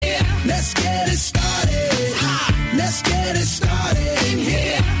Let's get it started. Ha! Let's get it started in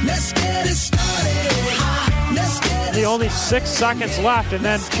here. Let's get it started. Ha! Let's get it. Only 6 seconds left, and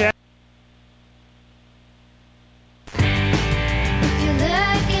then Chad.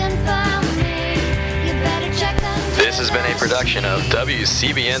 This has been a production of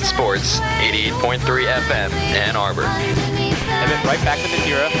WCBN Sports, 88.3 FM, Ann Arbor. Evan right back to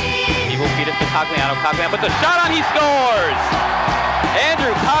Matera. He will feed it to Cogliano. Cogliano puts a shot on, he scores!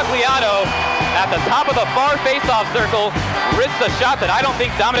 Andrew Cogliano at the top of the far face-off circle risks a shot that I don't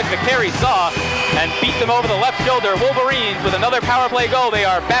think Dominic McCary saw and beats him over the left shoulder. Wolverines with another power play goal. They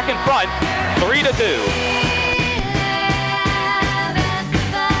are back in front, 3-2.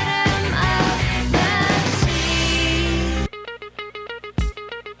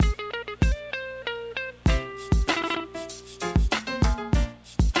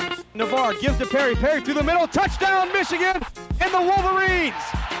 Navarre gives to Perry. Perry through the middle. Touchdown, Michigan! And the Wolverines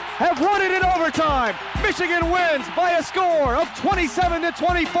have won it in overtime. Michigan wins by a score of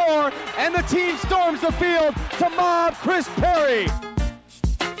 27-24, and the team storms the field to mob Chris Perry.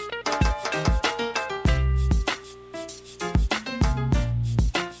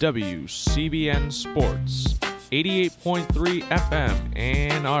 WCBN Sports, 88.3 FM,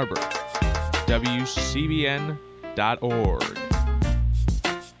 Ann Arbor. WCBN.org.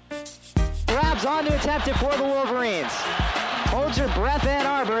 Grabs on to attempt it for the Wolverines. Holds your breath, Ann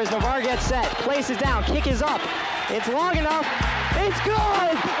Arbor, as Navarre gets set. Places down, kick is up. It's long enough. It's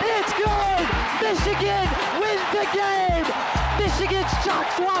good! It's good! Michigan wins the game! Michigan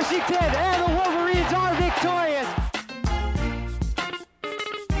shocks Washington, and the Wolverines are victorious.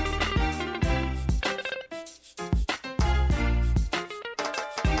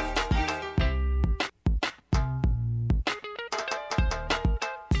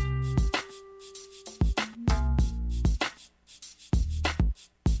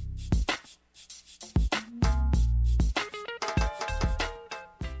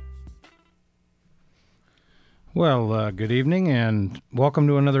 Well, good evening, and welcome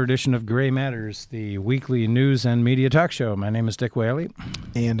to another edition of Gray Matters, the weekly news and media talk show. My name is Dick Whaley.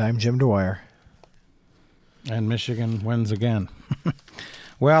 And I'm Jim Dwyer. And Michigan wins again.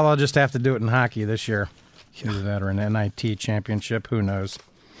 Well, I'll just have to do it in hockey this year. Either that or an NIT championship, who knows.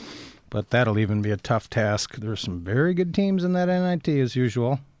 But that'll even be a tough task. There's some very good teams in that NIT, as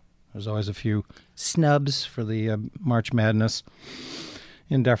usual. There's always a few snubs for the March Madness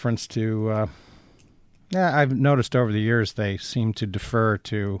in deference to... I've noticed over the years they seem to defer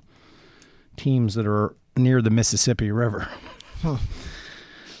to teams that are near the Mississippi River. Huh.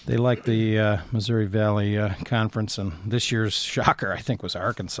 They like the Missouri Valley Conference, and this year's shocker, I think, was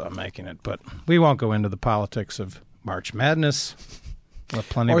Arkansas making it. But we won't go into the politics of March Madness.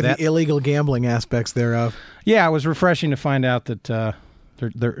 Plenty or of that. The illegal gambling aspects thereof. Yeah, it was refreshing to find out that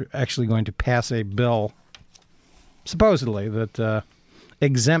they're actually going to pass a bill, supposedly, that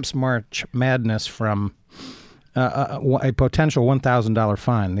exempts March Madness from a potential $1,000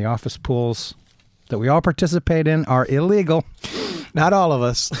 fine. The office pools that we all participate in are illegal. Not all of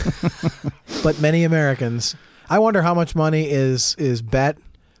us, but many Americans. I wonder how much money is bet,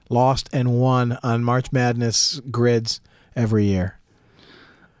 lost, and won on March Madness grids every year.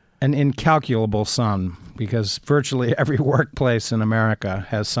 An incalculable sum, because virtually every workplace in America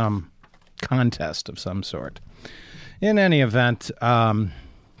has some contest of some sort. In any event, March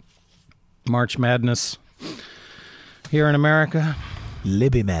Madness here in America,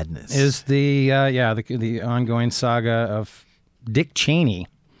 Libby Madness, is the ongoing saga of Dick Cheney.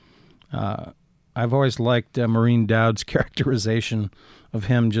 I've always liked Maureen Dowd's characterization of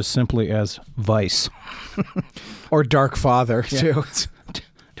him just simply as Vice, or Dark Father too.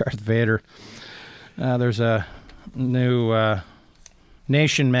 Darth Vader. There's a new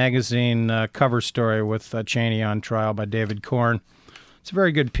Nation magazine cover story with Cheney on trial by David Korn. It's a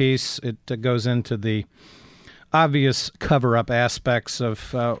very good piece. It goes into the obvious cover-up aspects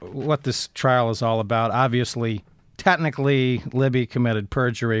of what this trial is all about. Obviously, technically, Libby committed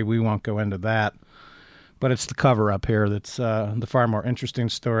perjury. We won't go into that. But it's the cover-up here that's the far more interesting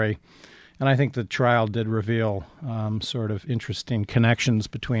story. And I think the trial did reveal sort of interesting connections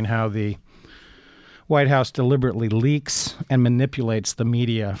between how the White House deliberately leaks and manipulates the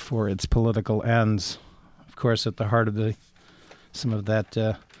media for its political ends. Of course, at the heart of some of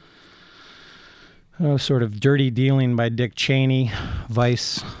that sort of dirty dealing by Dick Cheney,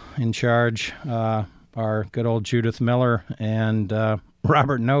 Vice in charge, are good old Judith Miller and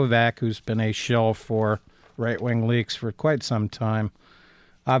Robert Novak, who's been a shill for right-wing leaks for quite some time.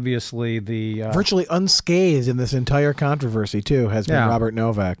 Obviously, the... virtually unscathed in this entire controversy, too, has been Robert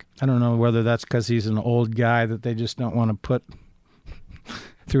Novak. I don't know whether that's because he's an old guy that they just don't want to put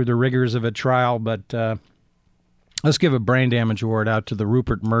through the rigors of a trial, but let's give a brain damage award out to the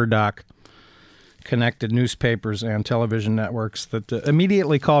Rupert Murdoch connected newspapers and television networks that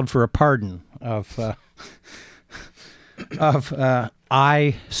immediately called for a pardon of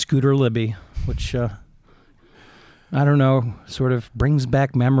Scooter Libby, which I don't know, sort of brings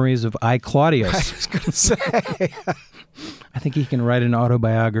back memories of Claudius. I was going to say. I think he can write an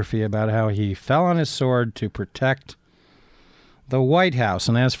autobiography about how he fell on his sword to protect the White House.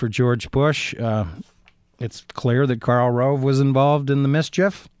 And as for George Bush, it's clear that Karl Rove was involved in the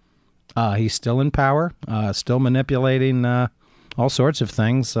mischief. He's still in power, still manipulating all sorts of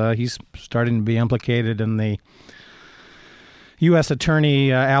things. He's starting to be implicated in the U.S.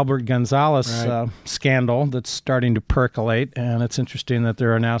 Attorney Albert Gonzales scandal that's starting to percolate, and it's interesting that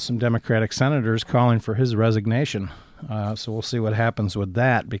there are now some Democratic senators calling for his resignation. So we'll see what happens with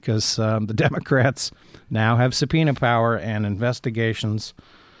that, because the Democrats now have subpoena power and investigations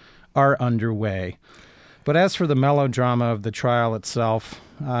are underway. But as for the melodrama of the trial itself,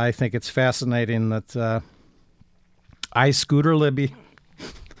 I think it's fascinating that Scooter Libby,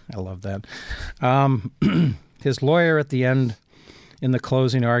 I love that, his lawyer at the end in the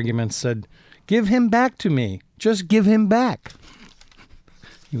closing argument said, "Give him back to me. Just give him back."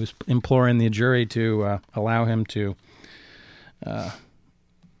 He was imploring the jury to allow him to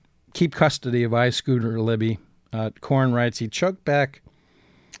keep custody of Scooter Libby. Korn writes, he choked back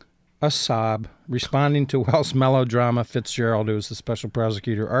a sob, responding to Wells' melodrama. Fitzgerald, who was the special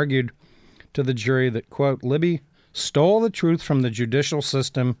prosecutor, argued to the jury that, quote, "Libby stole the truth from the judicial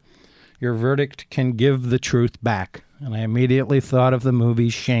system. Your verdict can give the truth back." And I immediately thought of the movie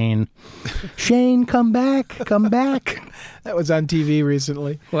Shane. Shane, come back, come back. That was on TV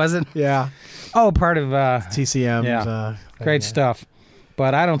recently. Was it? Yeah. Oh, part of TCM's. Yeah. Great stuff.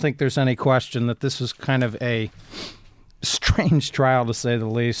 But I don't think there's any question that this was kind of a strange trial, to say the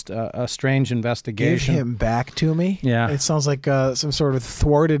least, a strange investigation. Give him back to me? Yeah. It sounds like some sort of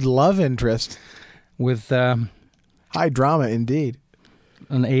thwarted love interest. With high drama, indeed.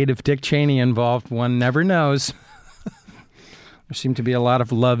 An aide of Dick Cheney involved, one never knows. There seem to be a lot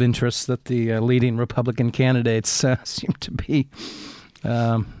of love interests that the leading Republican candidates seem to be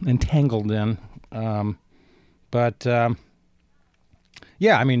entangled in.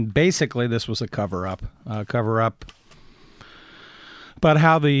 Yeah, I mean, basically this was a cover-up. But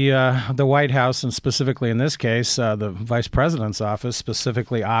how the White House, and specifically in this case, the Vice President's office,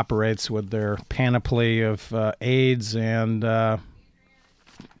 specifically operates with their panoply of aides and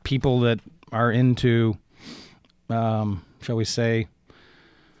people that are into, shall we say,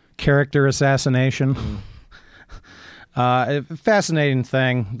 character assassination. Fascinating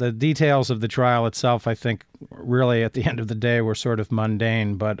thing. The details of the trial itself, I think, really at the end of the day were sort of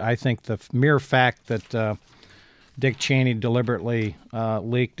mundane. But I think the mere fact that Dick Cheney deliberately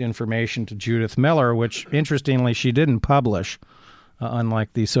leaked information to Judith Miller, which, interestingly, she didn't publish,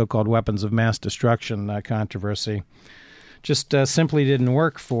 unlike the so-called weapons of mass destruction controversy, just simply didn't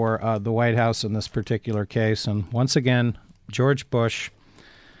work for the White House in this particular case. And once again, George Bush,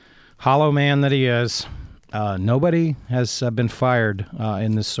 hollow man that he is, nobody has been fired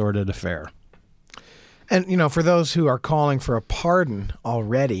in this sordid affair. And, you know, for those who are calling for a pardon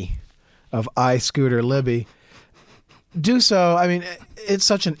already of Scooter Libby, do so. I mean, it's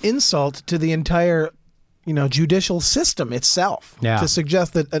such an insult to the entire, judicial system itself to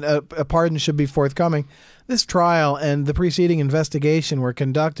suggest that a pardon should be forthcoming. This trial and the preceding investigation were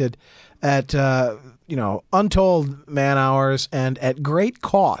conducted at, untold man hours and at great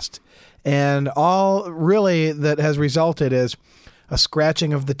cost. And all really that has resulted is a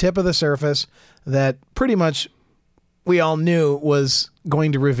scratching of the tip of the surface that pretty much we all knew was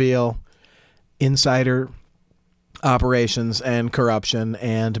going to reveal insider operations and corruption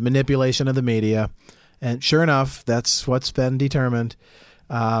and manipulation of the media. And sure enough, that's what's been determined.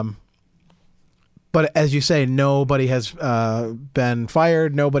 But as you say, nobody has been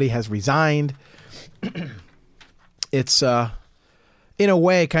fired. Nobody has resigned. It's, in a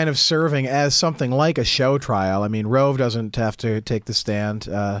way, kind of serving as something like a show trial. I mean, Rove doesn't have to take the stand.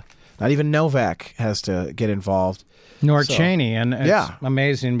 Not even Novak has to get involved. Nor Cheney. And it's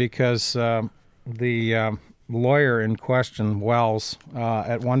amazing because the lawyer in question, Wells,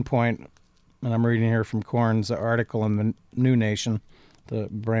 at one point, and I'm reading here from Korn's article in the New Nation, the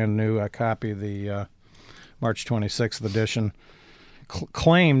brand new copy, the March 26th edition,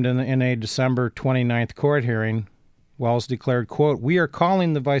 claimed in a December 29th court hearing, Wells declared, quote, "We are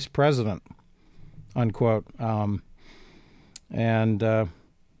calling the vice president," unquote.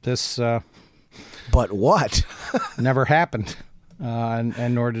 This... but what? never happened.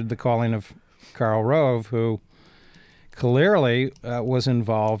 And nor did the calling of Karl Rove, who clearly was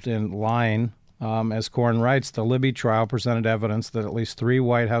involved in lying. As Korn writes, the Libby trial presented evidence that at least 3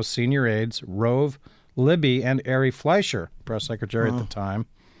 White House senior aides, Rove, Libby, and Ari Fleischer, press secretary at the time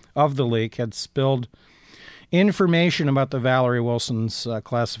of the leak, had spilled information about the Valerie Wilson's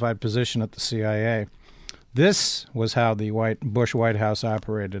classified position at the CIA. This was how the Bush White House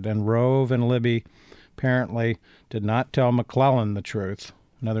operated, and Rove and Libby apparently did not tell McClellan the truth.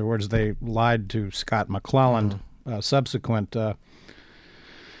 In other words, they lied to Scott McClellan, subsequent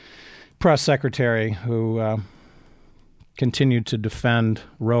press secretary, who continued to defend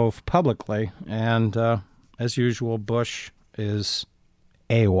Rove publicly. And as usual, Bush is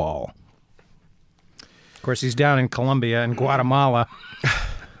AWOL. Of course, he's down in Colombia and Guatemala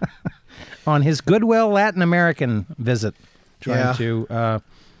on his Goodwill Latin American visit, trying to...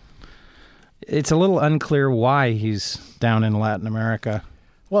 it's a little unclear why he's down in Latin America.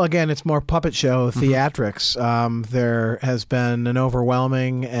 Well, again, it's more puppet show theatrics. There has been an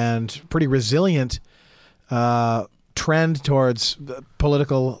overwhelming and pretty resilient trend towards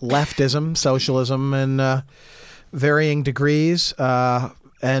political leftism, socialism, in varying degrees,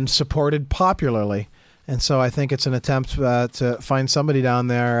 and supported popularly. And so I think it's an attempt to find somebody down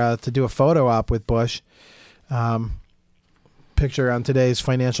there to do a photo op with Bush. Picture on today's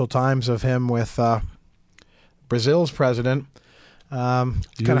Financial Times of him with Brazil's president. Kind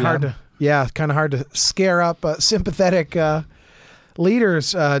of hard to scare up sympathetic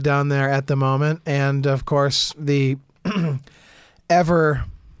leaders down there at the moment, and of course the ever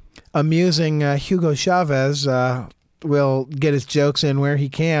amusing Hugo Chavez will get his jokes in where he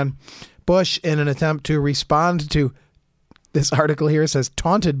can. Bush, in an attempt to respond to this article here, says,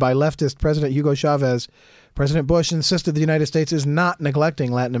 taunted by leftist President Hugo Chavez, President Bush insisted the United States is not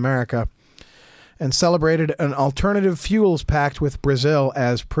neglecting Latin America, and celebrated an alternative fuels pact with Brazil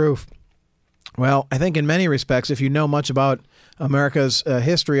as proof. Well, I think in many respects, if you know much about America's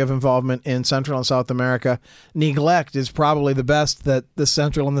history of involvement in Central and South America, neglect is probably the best that the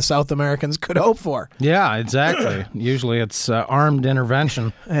Central and the South Americans could hope for. Yeah, exactly. Usually it's armed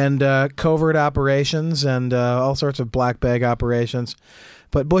intervention. And covert operations and all sorts of black bag operations.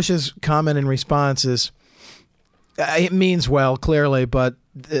 But Bush's comment in response is, it means well, clearly, but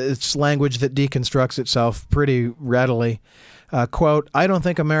it's language that deconstructs itself pretty readily. Quote, I don't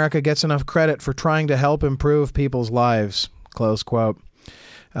think America gets enough credit for trying to help improve people's lives, close quote.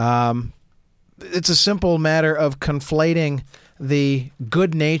 It's a simple matter of conflating the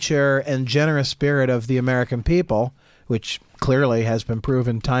good nature and generous spirit of the American people, which clearly has been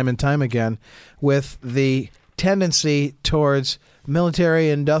proven time and time again, with the tendency towards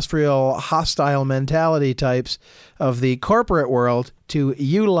military-industrial hostile mentality types of the corporate world to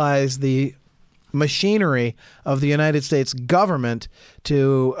utilize the machinery of the United States government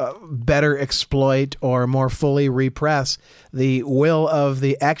to better exploit or more fully repress the will of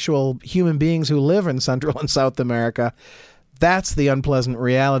the actual human beings who live in Central and South America. That's the unpleasant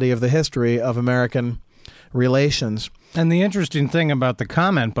reality of the history of American relations. And the interesting thing about the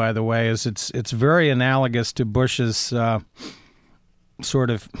comment, by the way, is it's very analogous to Bush's sort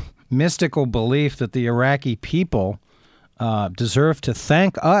of mystical belief that the Iraqi people deserve to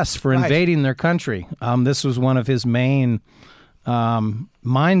thank us for invading their country. This was one of his main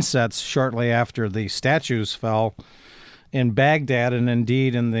mindsets shortly after the statues fell in Baghdad, and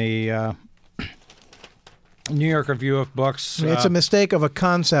indeed in the New York Review of Books. It's a mistake of a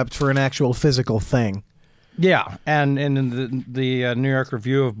concept for an actual physical thing. Yeah, and in the New York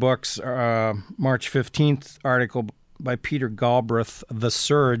Review of Books, March 15th article by Peter Galbraith, The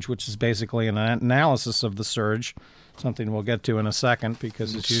Surge, which is basically an analysis of the surge, something we'll get to in a second,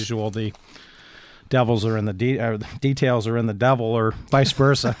 because as usual, the devils are in the details are in the devil, or vice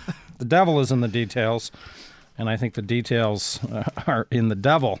versa. The devil is in the details, and I think the details are in the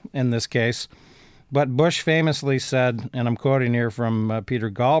devil in this case. But Bush famously said, and I'm quoting here from Peter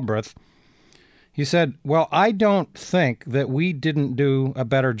Galbraith, he said, well, I don't think that we didn't do a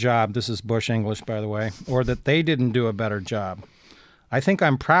better job, this is Bush English, by the way, or that they didn't do a better job. I think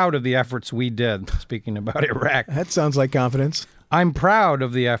I'm proud of the efforts we did, speaking about Iraq. That sounds like confidence. I'm proud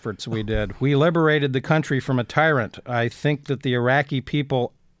of the efforts we did. We liberated the country from a tyrant. I think that the Iraqi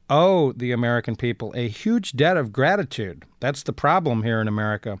people owe the American people a huge debt of gratitude. That's the problem here in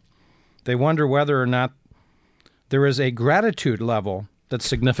America. They wonder whether or not there is a gratitude level that's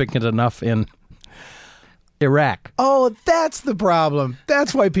significant enough in Iraq. Oh, that's the problem.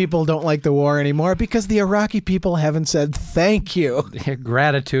 That's why people don't like the war anymore, because the Iraqi people haven't said thank you. The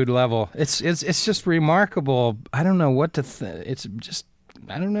gratitude level. It's just remarkable. I don't know what to it's just,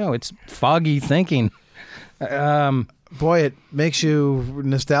 I don't know. It's foggy thinking. boy, it makes you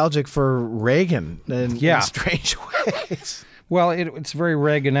nostalgic for Reagan in strange ways. Well, it's very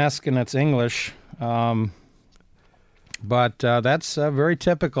Reagan-esque and it's English, but that's very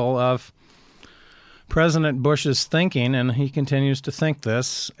typical of President Bush's thinking, and he continues to think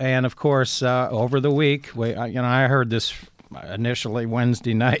this. And of course, over the week, I heard this initially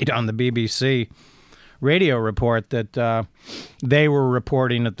Wednesday night on the BBC radio report that they were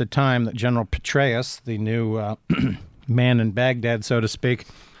reporting at the time that General Petraeus, the new man in Baghdad, so to speak,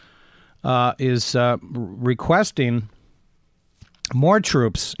 is requesting more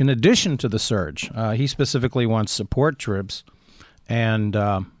troops in addition to the surge. He specifically wants support troops and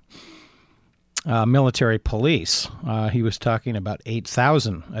military police. He was talking about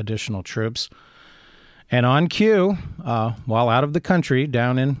 8,000 additional troops. And on cue, while out of the country,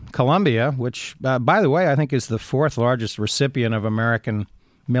 down in Colombia, which, by the way, I think is the fourth largest recipient of American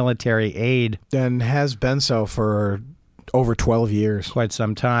military aid. And has been so for over 12 years. Quite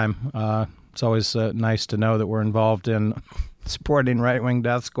some time. It's always nice to know that we're involved in supporting right-wing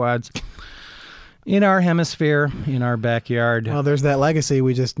death squads in our hemisphere, in our backyard. Well, there's that legacy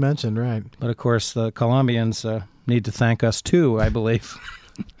we just mentioned, right? But, of course, the Colombians need to thank us, too, I believe.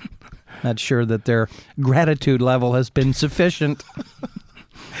 Not sure that their gratitude level has been sufficient.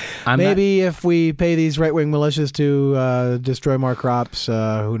 Maybe if we pay these right-wing militias to destroy more crops,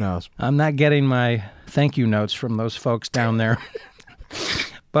 who knows? I'm not getting my thank you notes from those folks down there.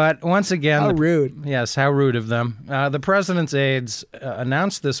 But once again... How rude. Yes, how rude of them. The president's aides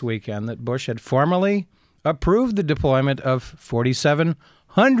announced this weekend that Bush had formally approved the deployment of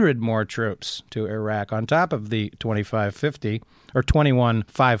 4,700 more troops to Iraq on top of the 2,550 or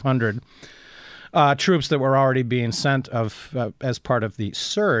 21,500 troops that were already being sent as part of the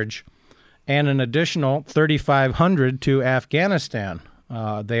surge, and an additional 3,500 to Afghanistan.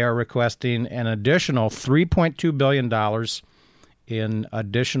 They are requesting an additional $3.2 billion in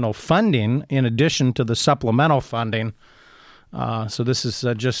additional funding, in addition to the supplemental funding. So this has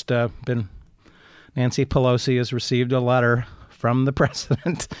just been... Nancy Pelosi has received a letter from the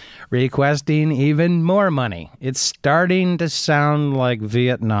president requesting even more money. It's starting to sound like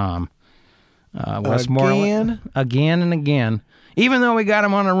Vietnam. Again and again, even though we got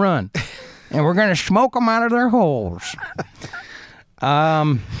them on a run. And we're going to smoke them out of their holes.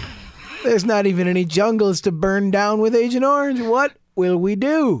 There's not even any jungles to burn down with Agent Orange. What will we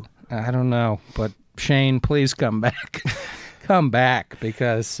do? I don't know, but Shane, please come back. Come back,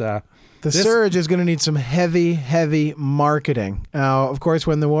 because... The surge is going to need some heavy, heavy marketing. Now, of course,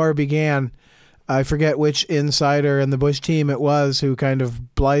 when the war began, I forget which insider in the Bush team it was who kind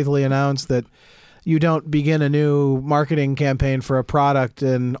of blithely announced that you don't begin a new marketing campaign for a product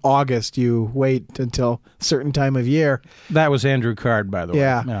in August. You wait until a certain time of year. That was Andrew Card, by the way.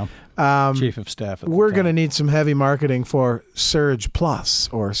 Yeah. Chief of staff. We're going to need some heavy marketing for Surge Plus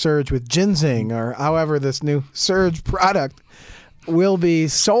or Surge with Ginseng or however this new Surge product will be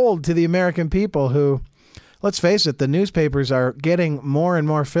sold to the American people who, let's face it, the newspapers are getting more and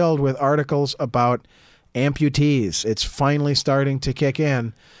more filled with articles about amputees. It's finally starting to kick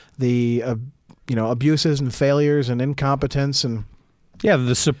in. The abuses and failures and incompetence and... Yeah,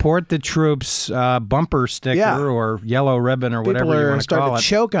 the support the troops bumper sticker or yellow ribbon or whatever you want to call it. People are starting to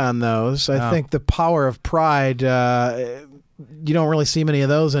choke on those. I think the power of pride, you don't really see many of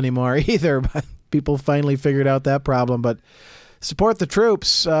those anymore either. But people finally figured out that problem. But support the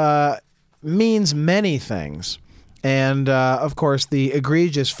troops means many things. And, of course, the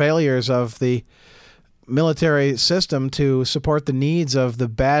egregious failures of the military system to support the needs of the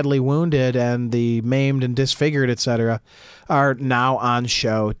badly wounded and the maimed and disfigured, etc., are now on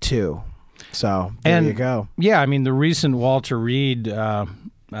show, too. So, there you go. Yeah, I mean, the recent Walter Reed, shall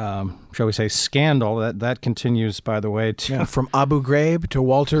we say, scandal, that continues, by the way, to... Yeah, from Abu Ghraib to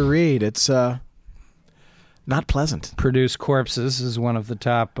Walter Reed, it's... not pleasant. Produce corpses is one of the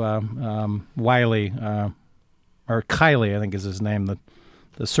top. Wiley, or Kiley, I think is his name, the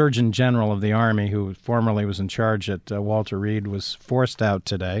Surgeon General of the Army, who formerly was in charge at Walter Reed, was forced out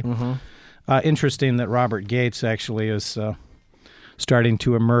today. Mm-hmm. Interesting that Robert Gates actually is starting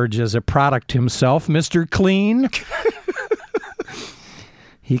to emerge as a product himself, Mr. Clean.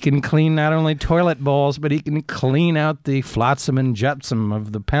 He can clean not only toilet bowls, but he can clean out the flotsam and jetsam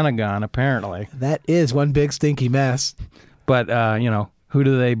of the Pentagon, apparently. That is one big stinky mess. But, who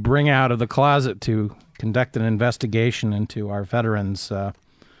do they bring out of the closet to conduct an investigation into our veterans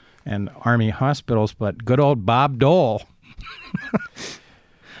and Army hospitals but good old Bob Dole?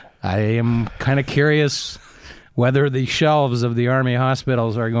 I am kind of curious whether the shelves of the Army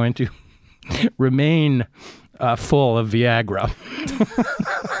hospitals are going to remain full of Viagra.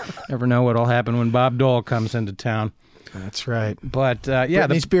 Never know what will happen when Bob Dole comes into town. That's right. But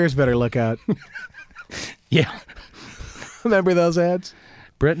Britney Spears better look out. Yeah. Remember those ads?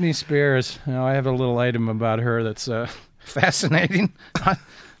 Britney Spears. I have a little item about her that's fascinating.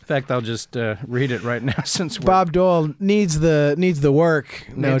 In fact, I'll just read it right now since Bob Dole needs the work,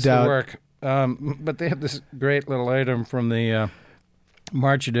 no doubt. The work. But they have this great little item from the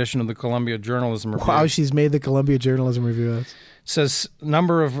March edition of the Columbia Journalism Review. Wow, she's made the Columbia Journalism Review. It says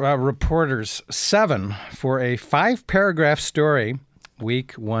number of reporters 7 for a 5-paragraph story,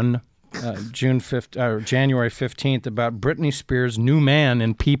 week 1, January 15th, about Britney Spears' new man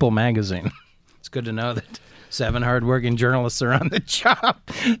in People magazine. It's good to know that 7 hardworking journalists are on the job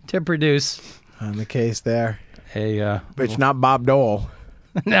to produce. On the case there. But it's not Bob Dole.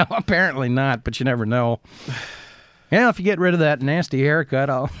 No, apparently not, but you never know. Yeah, if you get rid of that nasty haircut,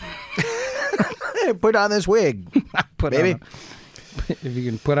 I'll put on this wig. Baby. If you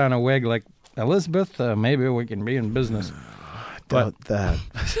can put on a wig like Elizabeth, maybe we can be in business. Doubt that.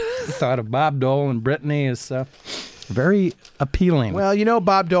 The thought of Bob Dole and Britney is very appealing. Well,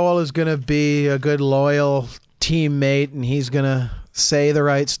 Bob Dole is going to be a good, loyal teammate, and he's going to say the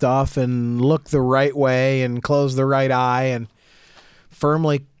right stuff and look the right way and close the right eye and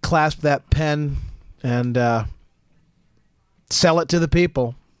firmly clasp that pen and sell it to the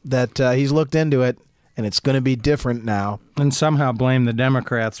people that he's looked into it, and it's going to be different now. And somehow blame the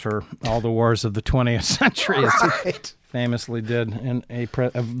Democrats for all the wars of the 20th century, as he famously did in a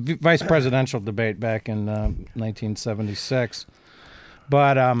vice presidential debate back in 1976.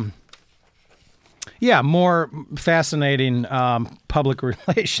 But, more fascinating public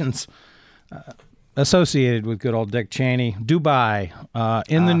relations associated with good old Dick Cheney. Dubai,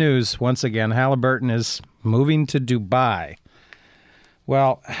 in the news once again. Halliburton is moving to Dubai.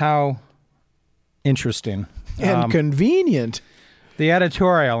 Well, how interesting. And convenient. The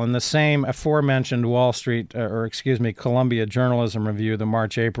editorial in the same aforementioned Columbia Journalism Review, the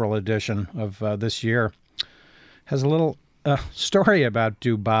March-April edition of this year, has a little story about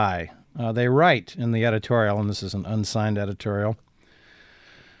Dubai. They write in the editorial, and this is an unsigned editorial,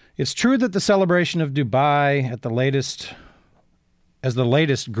 it's true that the celebration of Dubai as the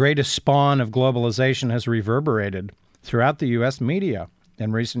latest greatest spawn of globalization has reverberated throughout the U.S. media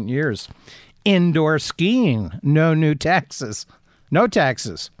in recent years. Indoor skiing, no new taxes. No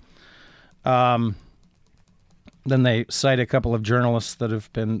taxes. Then they cite a couple of journalists that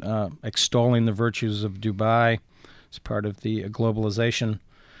have been extolling the virtues of Dubai as part of the globalization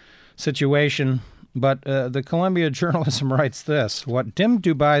situation. But the Columbia Journalism writes this: what dimmed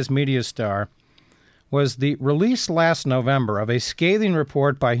Dubai's media star was the release last November of a scathing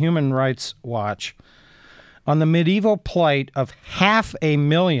report by Human Rights Watch on the medieval plight of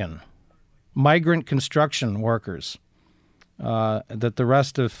 500,000 migrant construction workers that the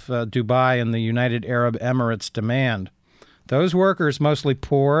rest of Dubai and the United Arab Emirates demand. Those workers, mostly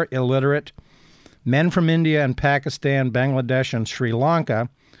poor, illiterate, men from India and Pakistan, Bangladesh, and Sri Lanka,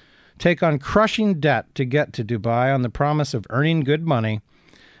 take on crushing debt to get to Dubai on the promise of earning good money,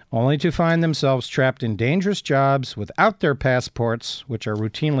 only to find themselves trapped in dangerous jobs without their passports, which are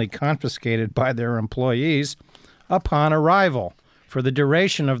routinely confiscated by their employees upon arrival for the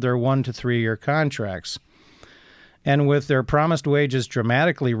duration of their 1 to 3 year contracts. And with their promised wages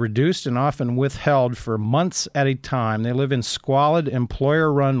dramatically reduced and often withheld for months at a time, they live in squalid,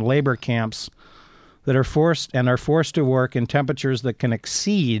 employer-run labor camps that are forced to work in temperatures that can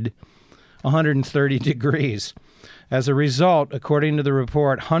exceed 130 degrees. As a result, according to the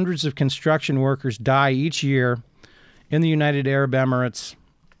report, hundreds of construction workers die each year in the United Arab Emirates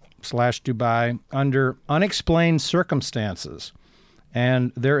 / Dubai under unexplained circumstances.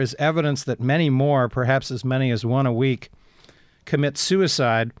 And there is evidence that many more, perhaps as many as one a week, commit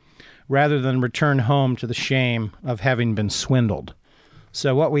suicide rather than return home to the shame of having been swindled.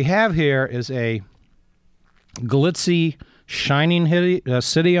 So what we have here is a glitzy, shining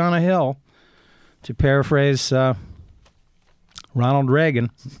city on a hill, to paraphrase Ronald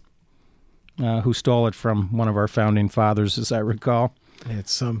Reagan, who stole it from one of our founding fathers, as I recall.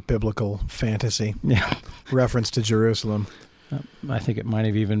 It's some biblical fantasy. Yeah. Reference to Jerusalem. I think it might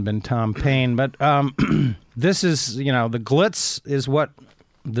have even been Tom Paine. But this is, the glitz is what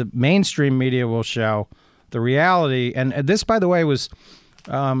the mainstream media will show. The reality, and this, by the way, was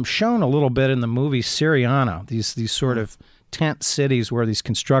shown a little bit in the movie Syriana, these sort of tent cities where these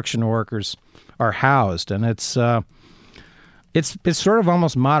construction workers are housed. And it's sort of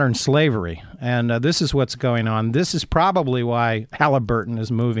almost modern slavery. And this is what's going on. This is probably why Halliburton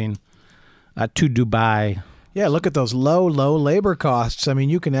is moving to Dubai. Yeah, look at those low labor costs. I mean,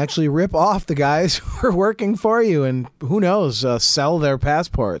 you can actually rip off the guys who are working for you and, who knows, sell their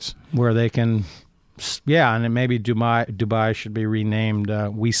passports. Where they can Yeah, and then maybe Dubai should be renamed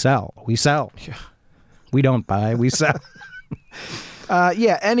We Sell. We sell. Yeah. We don't buy, we sell.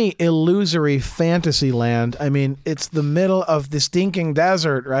 Any illusory fantasy land. I mean, it's the middle of the stinking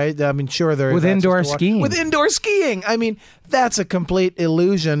desert, right? I mean, sure, with indoor skiing. With indoor skiing. I mean, that's a complete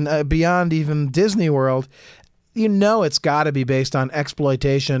illusion beyond even Disney World. You know it's got to be based on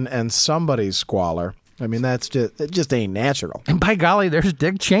exploitation and somebody's squalor. I mean, it just ain't natural. And by golly, there's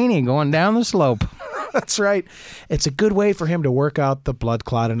Dick Cheney going down the slope. That's right. It's a good way for him to work out the blood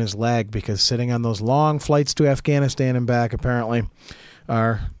clot in his leg, because sitting on those long flights to Afghanistan and back apparently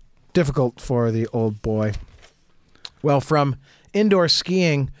are difficult for the old boy. Well, from indoor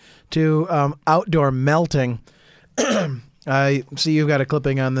skiing to outdoor melting, I see you've got a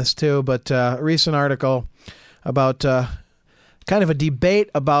clipping on this too, but a recent article about kind of a debate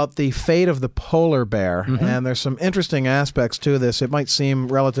about the fate of the polar bear, and there's some interesting aspects to this. It might seem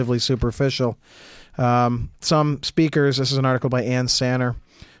relatively superficial. Some speakers, this is an article by Ann Sanner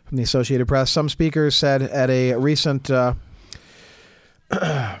from the Associated Press, some speakers said at a recent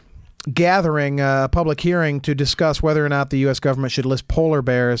gathering, public hearing to discuss whether or not the U.S. government should list polar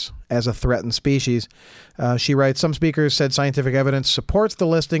bears as a threatened species. She writes, some speakers said scientific evidence supports the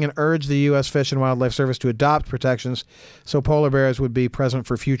listing and urged the U.S. Fish and Wildlife Service to adopt protections so polar bears would be present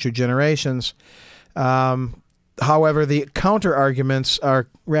for future generations. However, the counter-arguments are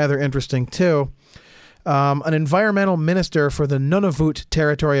rather interesting, too. An environmental minister for the Nunavut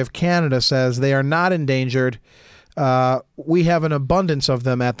territory of Canada says they are not endangered. We have an abundance of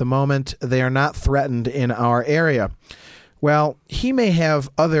them at the moment. They are not threatened in our area. Well, he may have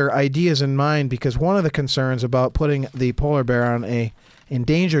other ideas in mind, because one of the concerns about putting the polar bear on a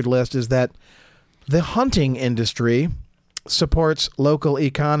endangered list is that the hunting industry supports local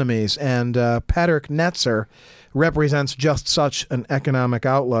economies, and Patrick Netzer represents just such an economic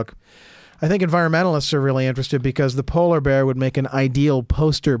outlook. I think environmentalists are really interested because the polar bear would make an ideal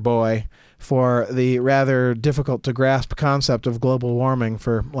poster boy for the rather difficult to grasp concept of global warming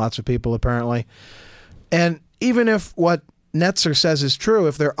for lots of people, apparently. And even if what Netzer says is true,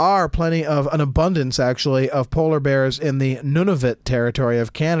 if there are an abundance, actually, of polar bears in the Nunavut territory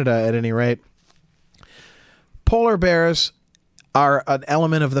of Canada, at any rate, polar bears are an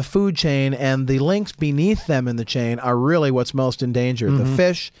element of the food chain, and the links beneath them in the chain are really what's most endangered. The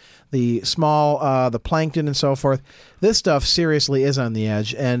fish, the small, the plankton and so forth. This stuff seriously is on the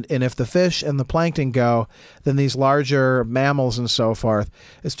edge. And if the fish and the plankton go, then these larger mammals and so forth,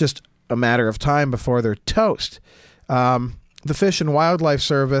 it's just a matter of time before they're toast. The Fish and Wildlife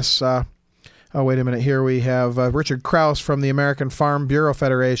Service, wait a minute, here we have Richard Krause from the American Farm Bureau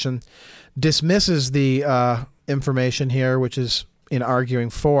Federation dismisses the information here, which is in arguing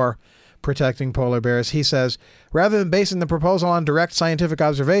for protecting polar bears. He says, rather than basing the proposal on direct scientific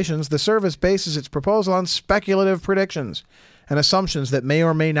observations, the service bases its proposal on speculative predictions and assumptions that may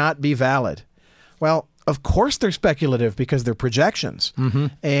or may not be valid. Well, of course they're speculative, because they're projections,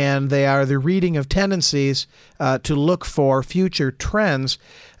 and they are the reading of tendencies to look for future trends.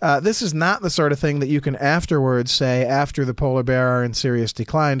 This is not the sort of thing that you can afterwards say, after the polar bear are in serious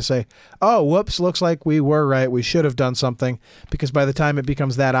decline, to say, oh, whoops, looks like we were right, we should have done something, because by the time it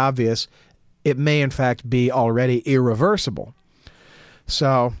becomes that obvious, it may in fact be already irreversible.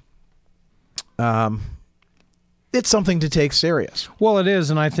 So, it's something to take serious. Well, it is,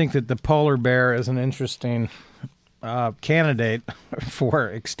 and I think that the polar bear is an interesting candidate for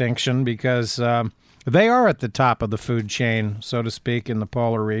extinction, because they are at the top of the food chain, so to speak, in the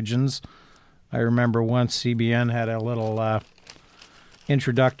polar regions. I remember once CBN had a little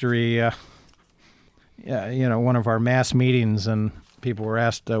introductory, one of our mass meetings, and people were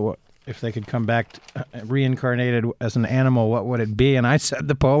asked if they could come back reincarnated as an animal, what would it be? And I said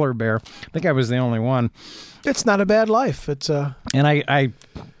the polar bear. I think I was the only one. It's not a bad life. And I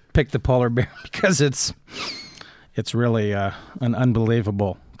picked the polar bear because it's really an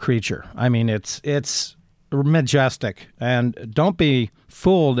unbelievable creature. I mean, it's majestic, and don't be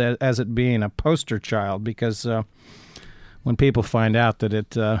fooled as it being a poster child, because when people find out that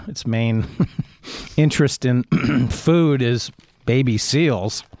its main interest in food is baby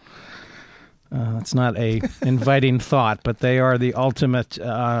seals, it's not a inviting thought, but they are the ultimate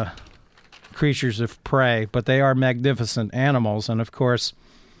creatures of prey, but they are magnificent animals. And of course,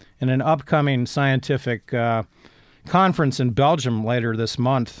 in an upcoming scientific conference in Belgium later this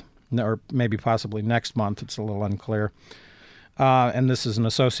month, or maybe possibly next month, it's a little unclear, and this is an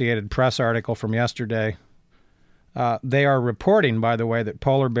Associated Press article from yesterday, they are reporting, by the way, that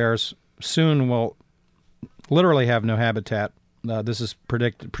polar bears soon will literally have no habitat. This is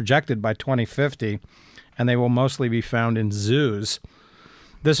projected by 2050, and they will mostly be found in zoos.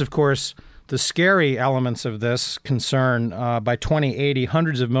 This, of course, The scary elements of this concern, by 2080,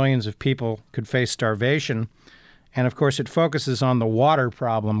 hundreds of millions of people could face starvation. And, of course, it focuses on the water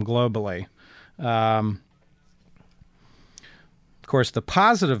problem globally. Of course, the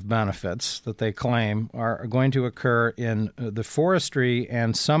positive benefits that they claim are going to occur in the forestry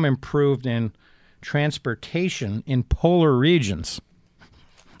and some improved in transportation in polar regions.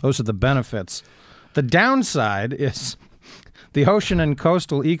 Those are the benefits. The downside is the ocean and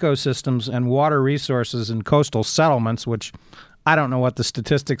coastal ecosystems and water resources in coastal settlements, which I don't know what the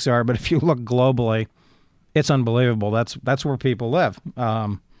statistics are, but if you look globally, it's unbelievable. That's where people live.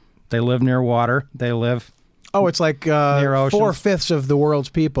 They live near water. They live it's like near oceans. 4/5 of the world's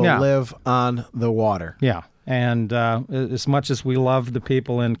people live on the water. Yeah, and as much as we love the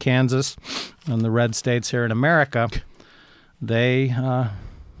people in Kansas and the red states here in America, they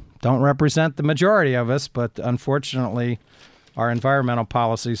don't represent the majority of us, but unfortunately, our environmental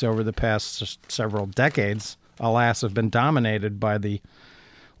policies over the past several decades, alas, have been dominated by the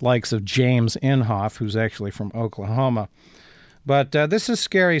likes of James Inhofe, who's actually from Oklahoma. But this is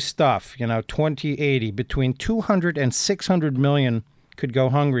scary stuff. 2080, between 200 and 600 million could go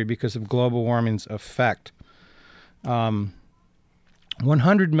hungry because of global warming's effect.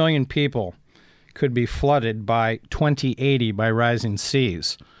 100 million people could be flooded by 2080 by rising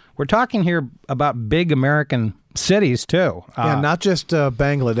seas. We're talking here about big American cities, too. Not just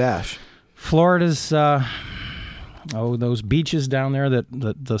Bangladesh. Florida's, those beaches down there that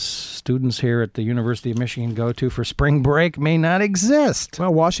the students here at the University of Michigan go to for spring break may not exist.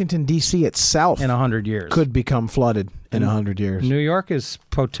 Well, Washington, D.C. itself in 100 years could become flooded in 100 years. New York is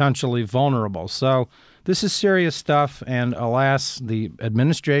potentially vulnerable. So this is serious stuff, and alas, the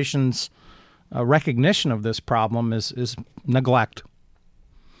administration's recognition of this problem is neglect.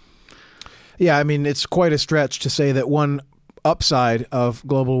 Yeah, I mean, it's quite a stretch to say that one upside of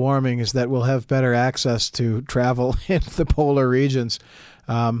global warming is that we'll have better access to travel in the polar regions.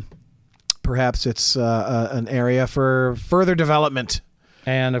 Perhaps it's an area for further development.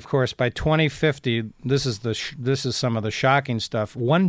 And, of course, by 2050, this is some of the shocking stuff. 1